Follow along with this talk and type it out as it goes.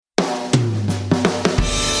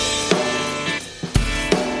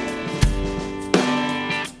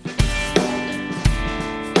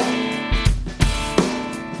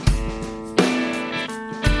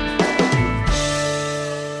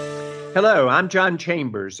Hello, I'm John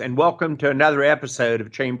Chambers, and welcome to another episode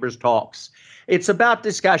of Chambers Talks. It's about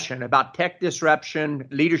discussion, about tech disruption,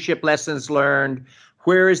 leadership lessons learned,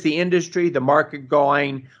 where is the industry, the market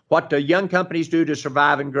going, what do young companies do to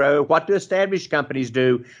survive and grow, what do established companies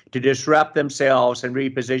do to disrupt themselves and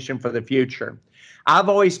reposition for the future. I've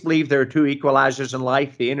always believed there are two equalizers in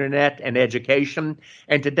life, the internet and education.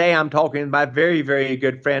 And today I'm talking to my very, very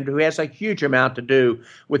good friend who has a huge amount to do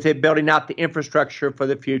with it building out the infrastructure for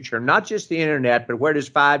the future, not just the internet, but where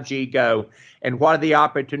does 5G go and what are the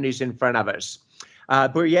opportunities in front of us?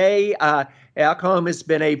 Börje Ekholm has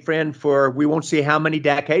been a friend for, we won't see how many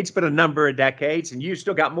decades, but a number of decades. And you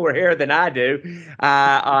still got more hair than I do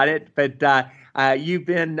on it. But you've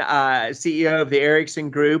been CEO of the Ericsson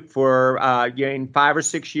Group for 5 or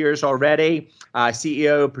 6 years already,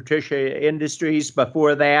 CEO of Patricia Industries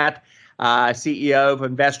before that, CEO of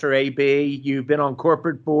Investor AB. You've been on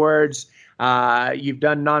corporate boards. You've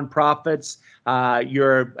done nonprofits.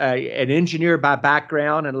 You're an engineer by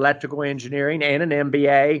background in electrical engineering and an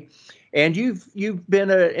MBA. And you've been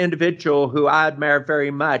an individual who I admire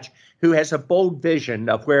very much, who has a bold vision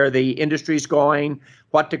of where the industry's going,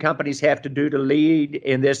 what do companies have to do to lead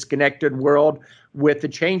in this connected world with the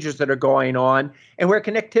changes that are going on, and where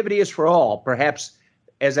connectivity is for all. Perhaps,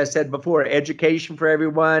 as I said before, education for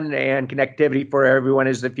everyone and connectivity for everyone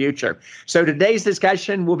is the future. So today's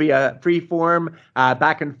discussion will be a free form,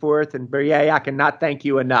 back and forth. And Börje, I cannot thank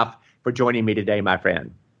you enough for joining me today, my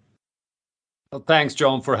friend. Well, thanks,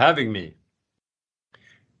 John, for having me.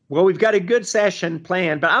 Well, we've got a good session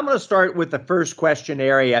planned, but I'm going to start with the first question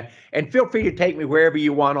area, and feel free to take me wherever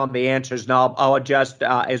you want on the answers, and I'll adjust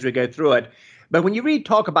as we go through it. But when you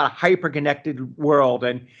talk about a hyper-connected world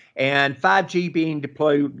and 5G being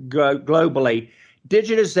deployed globally,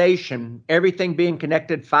 digitization, everything being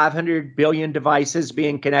connected, 500 billion devices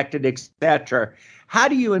being connected, etc., how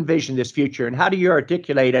do you envision this future, and how do you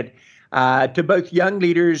articulate it to both young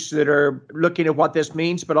leaders that are looking at what this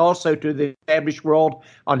means, but also to the established world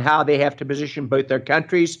on how they have to position both their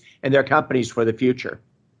countries and their companies for the future?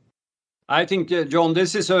 I think, John,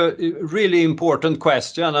 this is a really important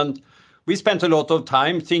question. And we spent a lot of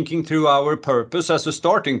time thinking through our purpose as a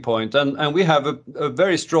starting point. And we have a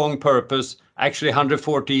very strong purpose, actually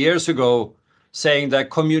 140 years ago, saying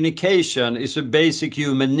that communication is a basic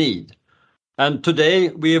human need. And today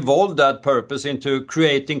we evolved that purpose into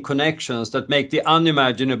creating connections that make the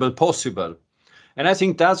unimaginable possible. And I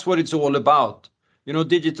think that's what it's all about. You know,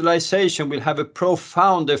 digitalization will have a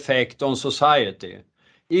profound effect on society.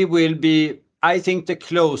 It will be, I think, the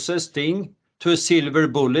closest thing to a silver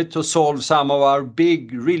bullet to solve some of our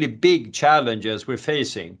really big challenges we're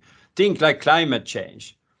facing. Think like climate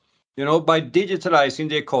change. You know, by digitalizing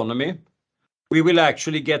the economy, we will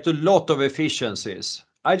actually get a lot of efficiencies.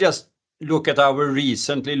 I just look at our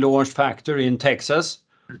recently launched factory in Texas.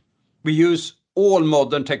 We use all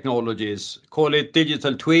modern technologies, call it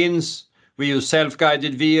digital twins. We use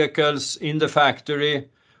self-guided vehicles in the factory,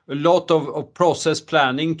 a lot of process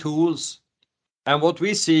planning tools. And what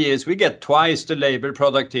we see is we get twice the labor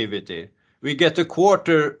productivity. We get a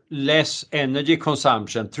quarter less energy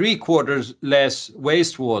consumption, 3/4 less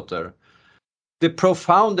wastewater. The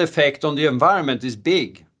profound effect on the environment is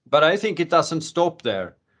big, but I think it doesn't stop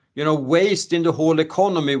there. You know, waste in the whole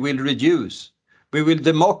economy will reduce. We will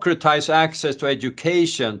democratize access to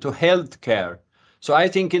education, to healthcare. So I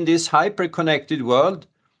think in this hyper-connected world,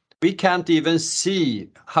 we can't even see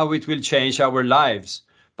how it will change our lives,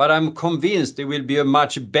 but I'm convinced it will be a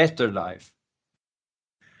much better life.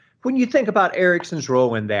 When you think about Ericsson's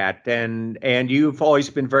role in that, and you've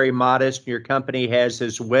always been very modest, and your company has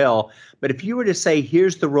as well, but if you were to say,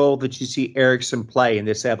 here's the role that you see Ericsson play in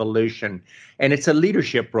this evolution, and it's a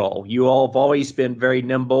leadership role. You all have always been very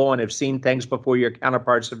nimble and have seen things before your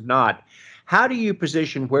counterparts have not. How do you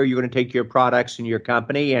position where you're going to take your products in your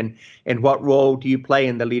company, and what role do you play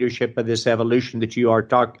in the leadership of this evolution that you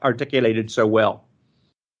articulated so well?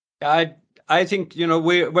 I think, you know,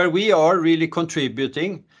 where we are really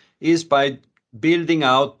contributing is by building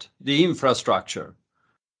out the infrastructure.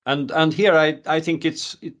 And here I think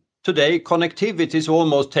today connectivity is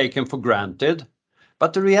almost taken for granted.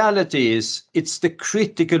 But the reality is it's the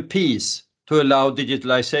critical piece to allow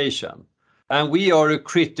digitalization. And we are a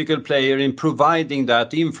critical player in providing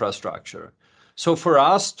that infrastructure. So for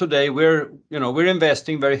us today, we're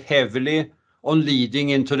investing very heavily on leading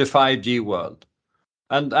into the 5G world.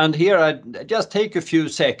 And here I just take a few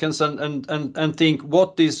seconds and think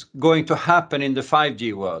what is going to happen in the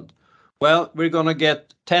 5G world. Well, we're going to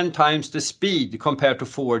get 10 times the speed compared to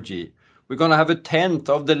 4G. We're going to have 1/10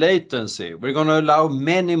 of the latency. We're going to allow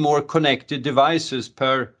many more connected devices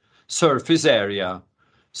per surface area.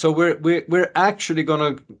 So we're actually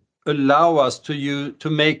going to allow us to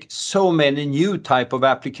make so many new type of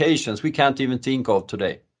applications we can't even think of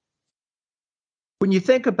today. When you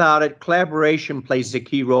think about it, collaboration plays a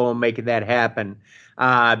key role in making that happen.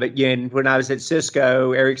 But again, when I was at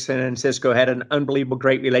Cisco, Ericsson and Cisco had an unbelievable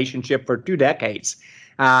great relationship for 2 decades.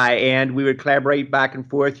 And we would collaborate back and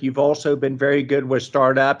forth. You've also been very good with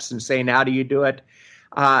startups and saying, how do you do it?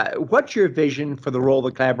 What's your vision for the role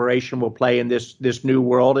that collaboration will play in this new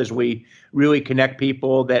world as we really connect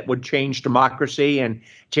people that would change democracy and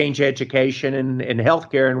change education and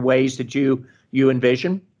healthcare in ways that you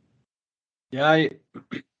envision? Yeah,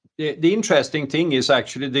 the interesting thing is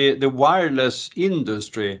actually the wireless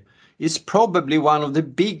industry is probably one of the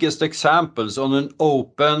biggest examples on an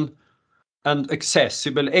open and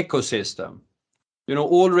accessible ecosystem.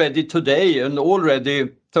 Already today and already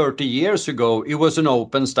 30 years ago, it was an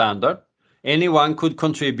open standard. Anyone could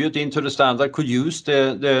contribute into the standard, could use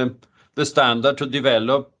the standard to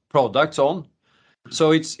develop products on.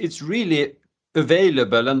 So it's really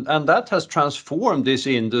available, and that has transformed this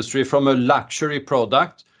industry from a luxury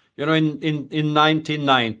product. In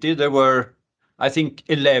 1990 there were, I think,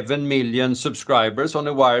 11 million subscribers on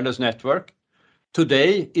a wireless network.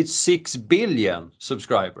 Today it's 6 billion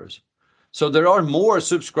subscribers. So there are more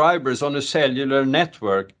subscribers on a cellular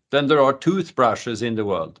network than there are toothbrushes in the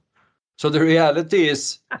world. So the reality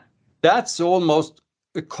is that's almost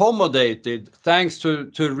accommodated thanks to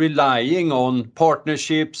relying on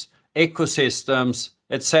partnerships, ecosystems,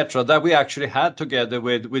 etc., that we actually had together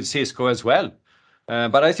with Cisco as well.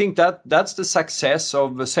 But I think that's the success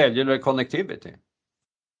of cellular connectivity.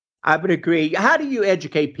 I would agree. How do you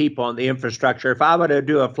educate people on the infrastructure? If I were to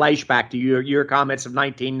do a flashback to your comments of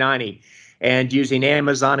 1990 and using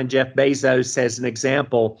Amazon and Jeff Bezos as an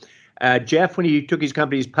example, Jeff, when he took his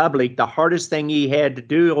companies public, the hardest thing he had to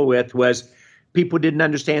deal with was people didn't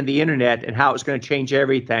understand the internet and how it was going to change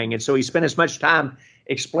everything. And so he spent as much time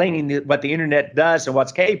explaining what the internet does and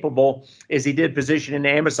what's capable as he did positioning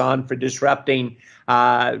Amazon for disrupting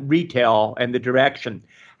retail and the direction.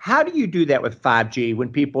 How do you do that with 5G when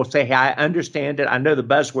people say, hey, I understand it, I know the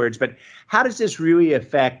buzzwords, but how does this really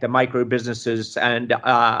affect the micro businesses and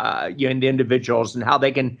and the individuals and how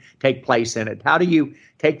they can take place in it? How do you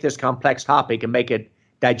take this complex topic and make it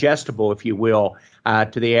digestible, if you will,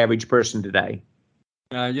 to the average person today?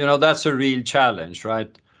 That's a real challenge,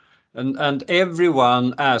 right? And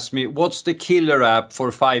everyone asks me, what's the killer app for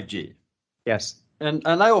 5G? Yes. And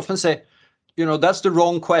I often say, that's the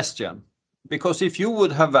wrong question. Because if you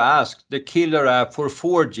would have asked the killer app for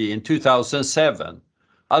 4G in 2007,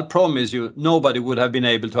 I'll promise you nobody would have been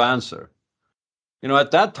able to answer.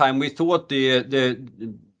 At that time we thought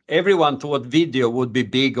everyone thought video would be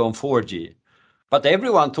big on 4G, but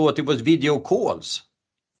everyone thought it was video calls.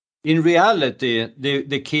 In reality,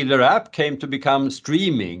 the killer app came to become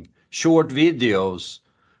streaming, short videos,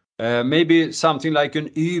 maybe something like an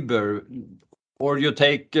Uber, or you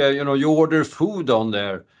take you order food on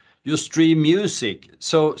there. You stream music.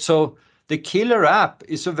 So the killer app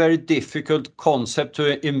is a very difficult concept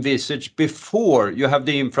to envisage before you have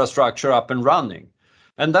the infrastructure up and running.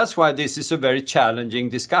 And that's why this is a very challenging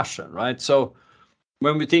discussion, right? So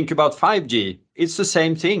when we think about 5G, it's the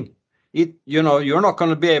same thing. You're not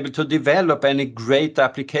going to be able to develop any great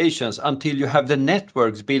applications until you have the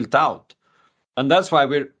networks built out. And that's why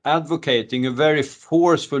we're advocating a very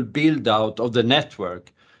forceful build out of the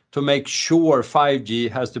network to make sure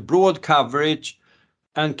 5G has the broad coverage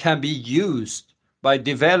and can be used by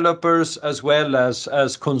developers as well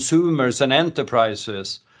as consumers and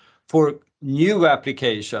enterprises for new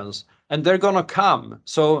applications. And they're going to come.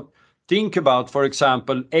 So think about, for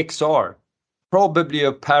example, XR, probably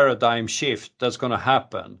a paradigm shift that's going to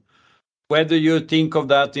happen. Whether you think of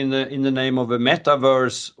that in the name of a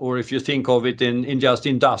metaverse or if you think of it in just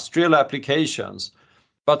industrial applications.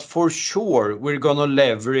 But for sure, we're going to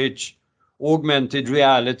leverage augmented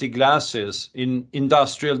reality glasses in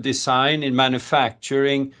industrial design, in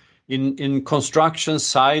manufacturing, in construction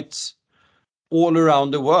sites all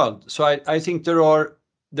around the world. So I think there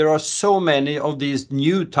are so many of these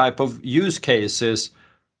new type of use cases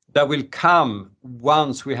that will come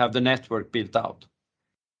once we have the network built out.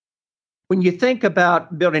 When you think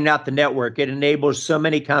about building out the network, it enables so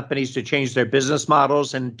many companies to change their business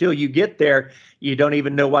models. And until you get there, you don't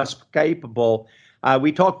even know what's capable.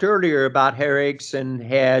 We talked earlier about how Ericsson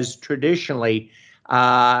has traditionally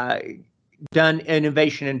done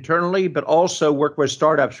innovation internally, but also work with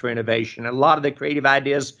startups for innovation. A lot of the creative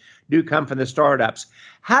ideas do come from the startups.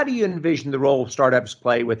 How do you envision the role startups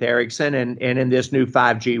play with Ericsson and in this new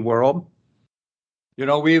 5G world?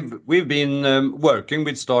 We've been working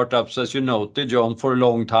with startups, as you noted, John, for a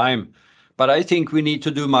long time, but I think we need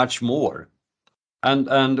to do much more.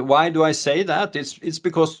 And why do I say that? It's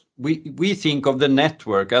because we think of the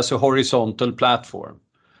network as a horizontal platform.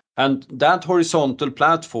 And that horizontal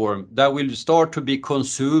platform that will start to be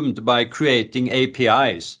consumed by creating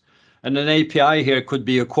APIs. And an API here could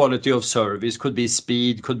be a quality of service, could be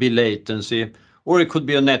speed, could be latency, or it could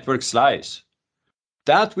be a network slice.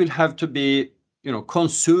 That will have to be,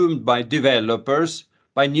 consumed by developers,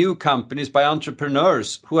 by new companies, by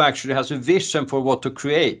entrepreneurs who actually has a vision for what to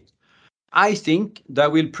create. I think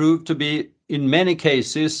that will prove to be, in many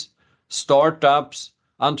cases, startups,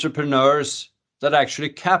 entrepreneurs that actually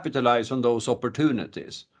capitalize on those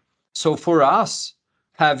opportunities. So for us,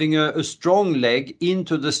 having a strong leg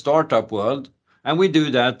into the startup world, and we do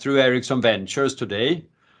that through Ericsson Ventures today,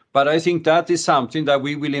 but I think that is something that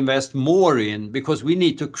we will invest more in because we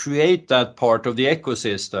need to create that part of the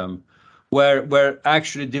ecosystem where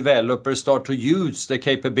actually developers start to use the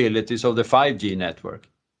capabilities of the 5G network.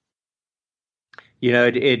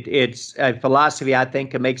 It's a philosophy I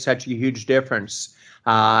think can make such a huge difference.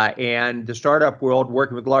 And the startup world,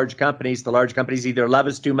 working with large companies, the large companies either love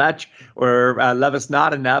us too much or love us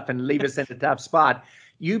not enough and leave us in a tough spot.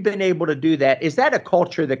 You've been able to do that. Is that a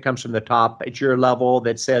culture that comes from the top at your level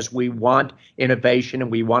that says we want innovation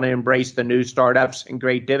and we want to embrace the new startups and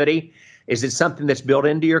creativity? Is it something that's built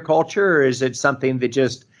into your culture, or is it something that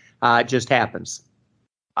just happens?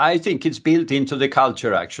 I think it's built into the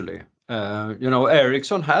culture, actually.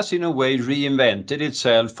 Ericsson has in a way reinvented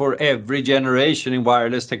itself for every generation in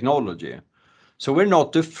wireless technology. So we're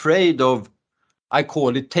not afraid of, I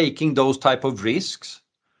call it, taking those type of risks.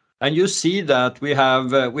 And you see that we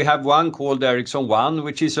have one called Ericsson One,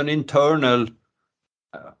 which is an internal,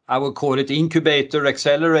 I would call it incubator,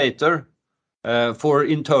 accelerator for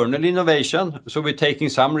internal innovation. So we're taking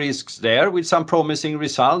some risks there with some promising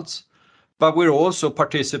results. But we're also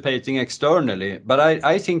participating externally. But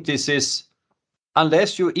I think this is,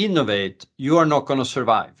 unless you innovate, you are not going to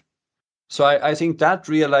survive. So I think that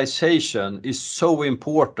realization is so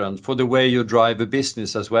important for the way you drive a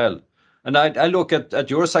business as well. And I look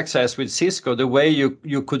at your success with Cisco, the way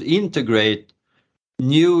you could integrate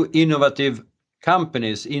new innovative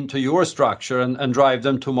companies into your structure and drive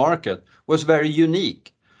them to market was very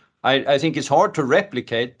unique. I think it's hard to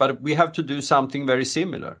replicate, but we have to do something very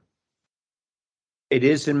similar. It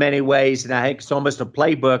is in many ways, and I think it's almost a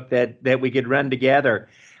playbook that we could run together.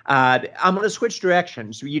 I'm going to switch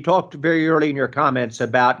directions. You talked very early in your comments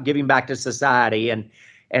about giving back to society, and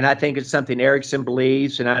I think it's something Ericsson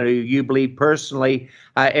believes, and I know you believe personally,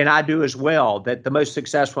 and I do as well, that the most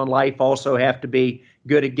successful in life also have to be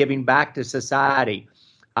good at giving back to society.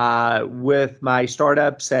 With my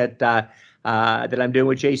startups that I'm doing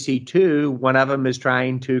with JC2, one of them is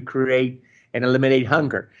trying to create and eliminate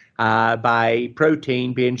hunger by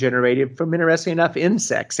protein being generated from, interesting enough,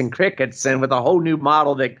 insects and crickets, and with a whole new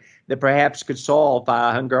model that perhaps could solve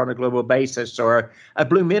hunger on a global basis, or a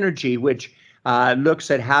Bloom Energy, which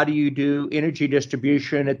looks at how do you do energy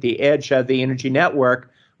distribution at the edge of the energy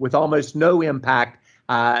network with almost no impact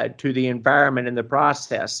to the environment in the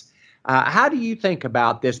process. How do you think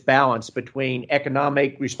about this balance between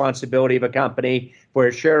economic responsibility of a company for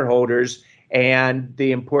its shareholders and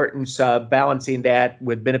the importance of balancing that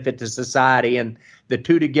with benefit to society? And the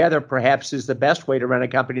two together perhaps is the best way to run a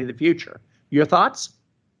company in the future. Your thoughts?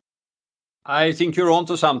 I think you're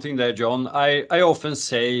onto something there, John. I often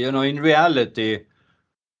say, in reality,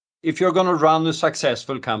 if you're going to run a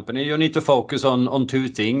successful company, you need to focus on two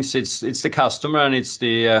things. It's the customer and it's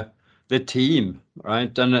the team,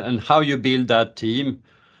 right? And how you build that team.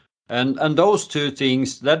 And those two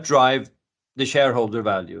things that drive the shareholder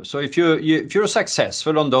value. So if you're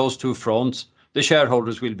successful on those two fronts, the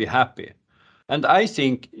shareholders will be happy. And I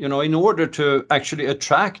think, in order to actually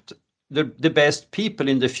attract the best people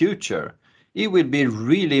in the future, it will be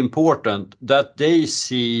really important that they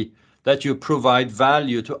see that you provide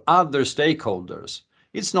value to other stakeholders.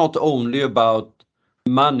 It's not only about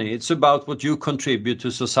money, it's about what you contribute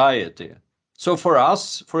to society. So for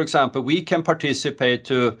us, for example, we can participate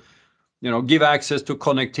to, give access to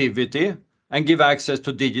connectivity and give access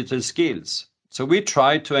to digital skills. So we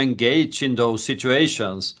try to engage in those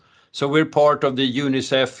situations. So we're part of the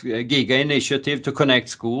UNICEF GIGA initiative to connect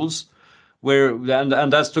schools.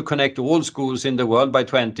 And that's to connect all schools in the world by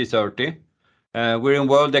 2030. We're in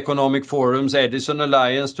World Economic Forum's Edison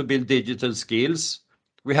Alliance to build digital skills.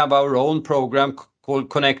 We have our own program called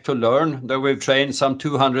Connect to Learn, that we've trained some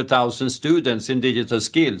 200,000 students in digital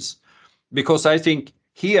skills. Because I think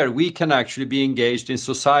here we can actually be engaged in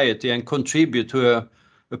society and contribute to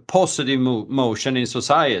a positive motion in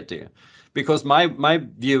society. Because my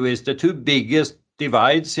view is the two biggest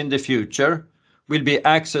divides in the future will be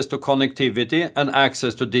access to connectivity and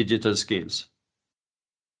access to digital skills.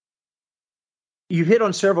 You've hit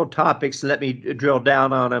on several topics. Let me drill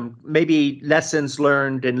down on them. Maybe lessons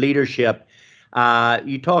learned in leadership.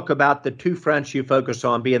 You talk about the two fronts you focus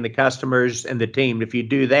on being the customers and the team. If you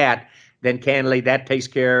do that, then candidly, that takes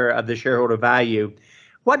care of the shareholder value.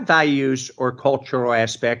 What values or cultural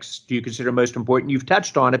aspects do you consider most important? You've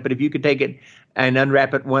touched on it, but if you could take it and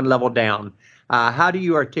unwrap it one level down, how do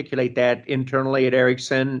you articulate that internally at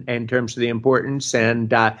Ericsson in terms of the importance,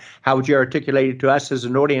 and how would you articulate it to us as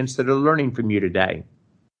an audience that are learning from you today?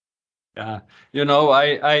 Yeah,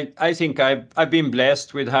 I think I've been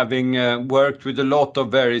blessed with having worked with a lot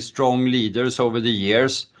of very strong leaders over the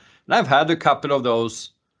years, and I've had a couple of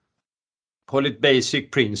those, call it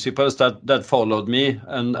basic principles that followed me,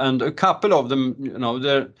 and a couple of them,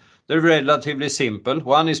 they're relatively simple.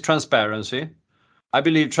 One is transparency. I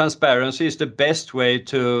believe transparency is the best way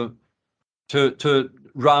to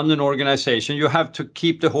run an organization. You have to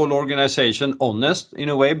keep the whole organization honest in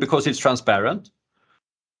a way because it's transparent.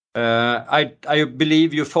 I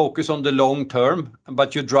believe you focus on the long term,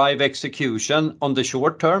 but you drive execution on the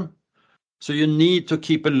short term. So you need to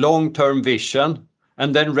keep a long-term vision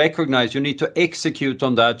and then recognize you need to execute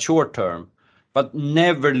on that short term, but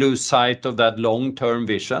never lose sight of that long-term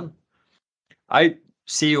vision. I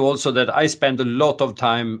see also that I spend a lot of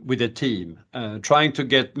time with a team, trying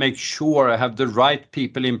to make sure I have the right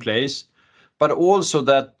people in place, but also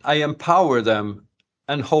that I empower them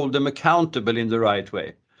and hold them accountable in the right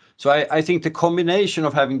way. So I think the combination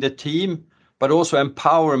of having the team, but also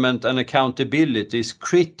empowerment and accountability is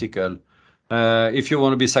critical if you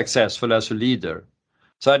want to be successful as a leader.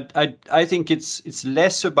 So I think it's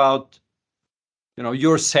less about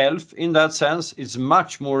yourself in that sense. It's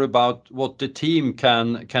much more about what the team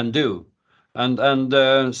can do.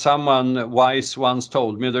 And someone wise once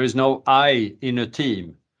told me there is no I in a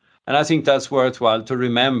team. And I think that's worthwhile to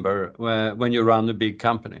remember when you run a big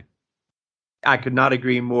company. I could not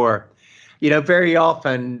agree more. Very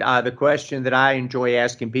often the question that I enjoy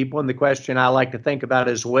asking people, and the question I like to think about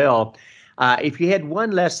as well, if you had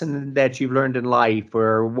one lesson that you've learned in life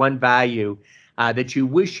or one value that you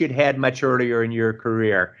wish you'd had much earlier in your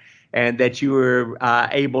career and that you were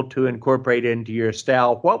able to incorporate into your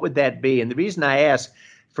style, what would that be? And the reason I ask,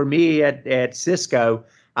 for me at Cisco,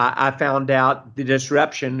 I found out the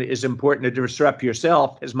disruption is important to disrupt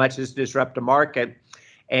yourself as much as disrupt the market.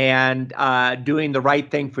 And doing the right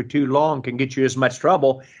thing for too long can get you as much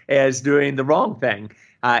trouble as doing the wrong thing,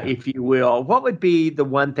 if you will. What would be the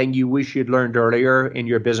one thing you wish you'd learned earlier in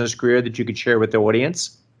your business career that you could share with the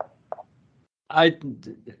audience?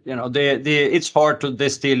 It's hard to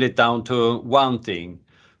distill it down to one thing,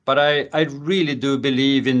 but I really do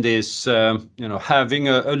believe in this, having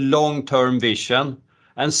a long-term vision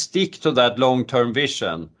and stick to that long-term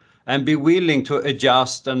vision and be willing to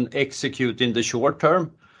adjust and execute in the short term.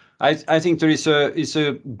 I think there is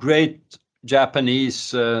a great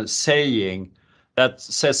Japanese saying that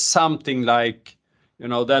says something like,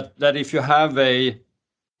 that if you have a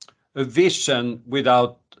vision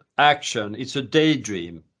without action, it's a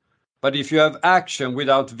daydream. But if you have action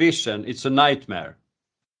without vision, it's a nightmare.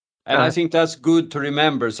 And I think that's good to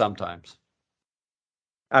remember sometimes.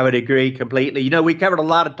 I would agree completely. We covered a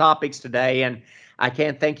lot of topics today, and I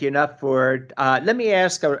can't thank you enough for it. Let me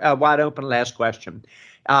ask a wide open last question.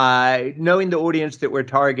 Knowing the audience that we're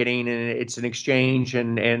targeting, and it's an exchange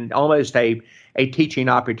and almost a teaching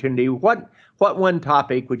opportunity, what one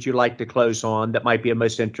topic would you like to close on that might be of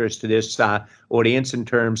most interest to this audience in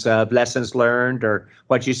terms of lessons learned or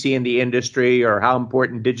what you see in the industry or how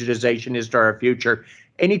important digitization is to our future?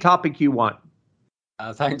 Any topic you want.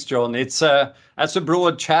 Thanks, John. That's a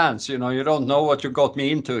broad chance. You don't know what you got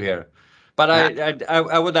me into here. But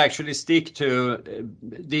I would actually stick to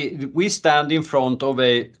we stand in front of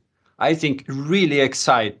I think, really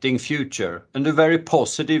exciting future and a very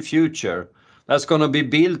positive future that's going to be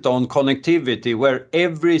built on connectivity, where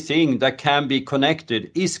everything that can be connected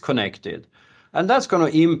is connected. And that's going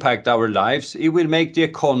to impact our lives. It will make the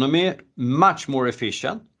economy much more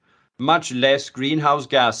efficient, much less greenhouse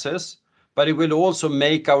gases, but it will also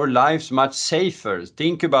make our lives much safer.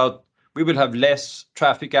 Think about, we will have less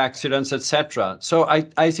traffic accidents, etc. So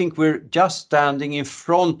I think we're just standing in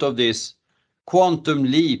front of this quantum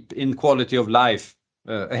leap in quality of life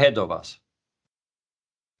ahead of us.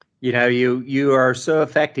 You are so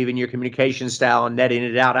effective in your communication style and netting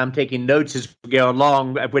it out. I'm taking notes as we go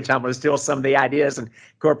along, of which I'm going to steal some of the ideas and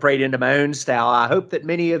incorporate into my own style. I hope that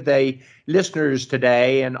many of the listeners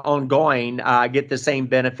today and ongoing get the same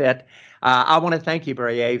benefit. I want to thank you,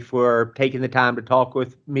 Börje, for taking the time to talk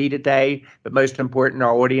with me today, but most important,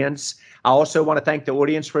 our audience. I also want to thank the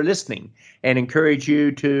audience for listening and encourage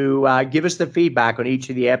you to give us the feedback on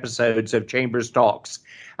each of the episodes of Chambers Talks.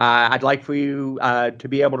 I'd like for you to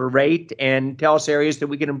be able to rate and tell us areas that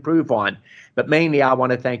we can improve on. But mainly, I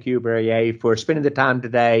want to thank you, Börje, for spending the time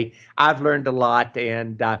today. I've learned a lot,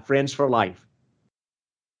 and friends for life.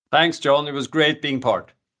 Thanks, John. It was great being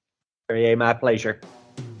part. Börje, my pleasure.